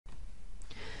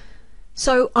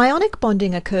So ionic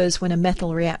bonding occurs when a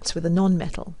metal reacts with a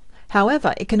non-metal.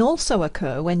 However, it can also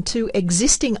occur when two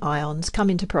existing ions come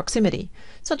into proximity,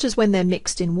 such as when they're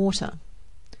mixed in water.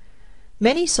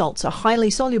 Many salts are highly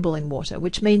soluble in water,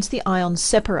 which means the ions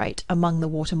separate among the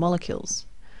water molecules.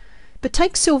 But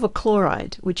take silver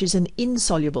chloride, which is an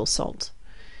insoluble salt.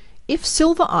 If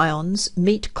silver ions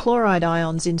meet chloride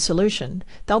ions in solution,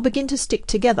 they'll begin to stick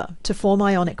together to form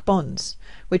ionic bonds,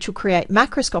 which will create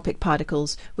macroscopic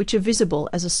particles which are visible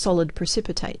as a solid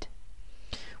precipitate.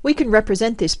 We can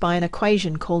represent this by an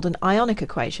equation called an ionic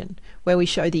equation, where we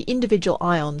show the individual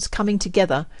ions coming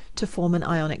together to form an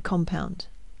ionic compound.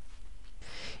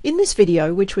 In this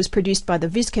video, which was produced by the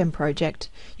VizChem project,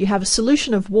 you have a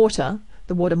solution of water,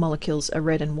 the water molecules are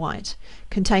red and white,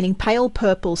 containing pale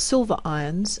purple silver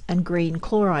ions and green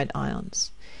chloride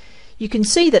ions. You can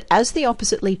see that as the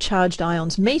oppositely charged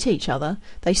ions meet each other,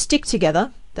 they stick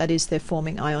together, that is, they're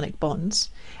forming ionic bonds,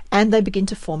 and they begin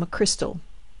to form a crystal.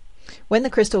 When the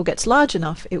crystal gets large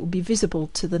enough, it will be visible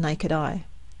to the naked eye.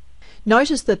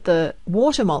 Notice that the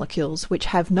water molecules, which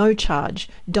have no charge,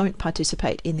 don't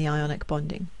participate in the ionic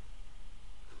bonding.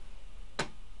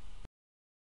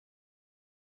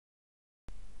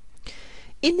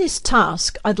 In this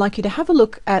task, I'd like you to have a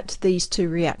look at these two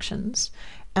reactions,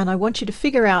 and I want you to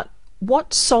figure out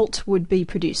what salt would be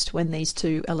produced when these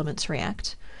two elements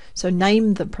react. So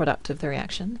name the product of the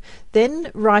reaction, then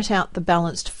write out the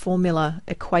balanced formula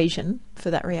equation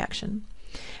for that reaction.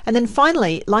 And then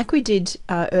finally, like we did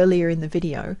earlier in the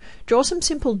video, draw some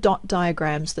simple dot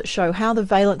diagrams that show how the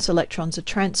valence electrons are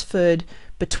transferred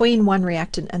between one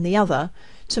reactant and the other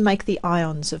to make the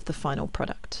ions of the final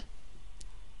product.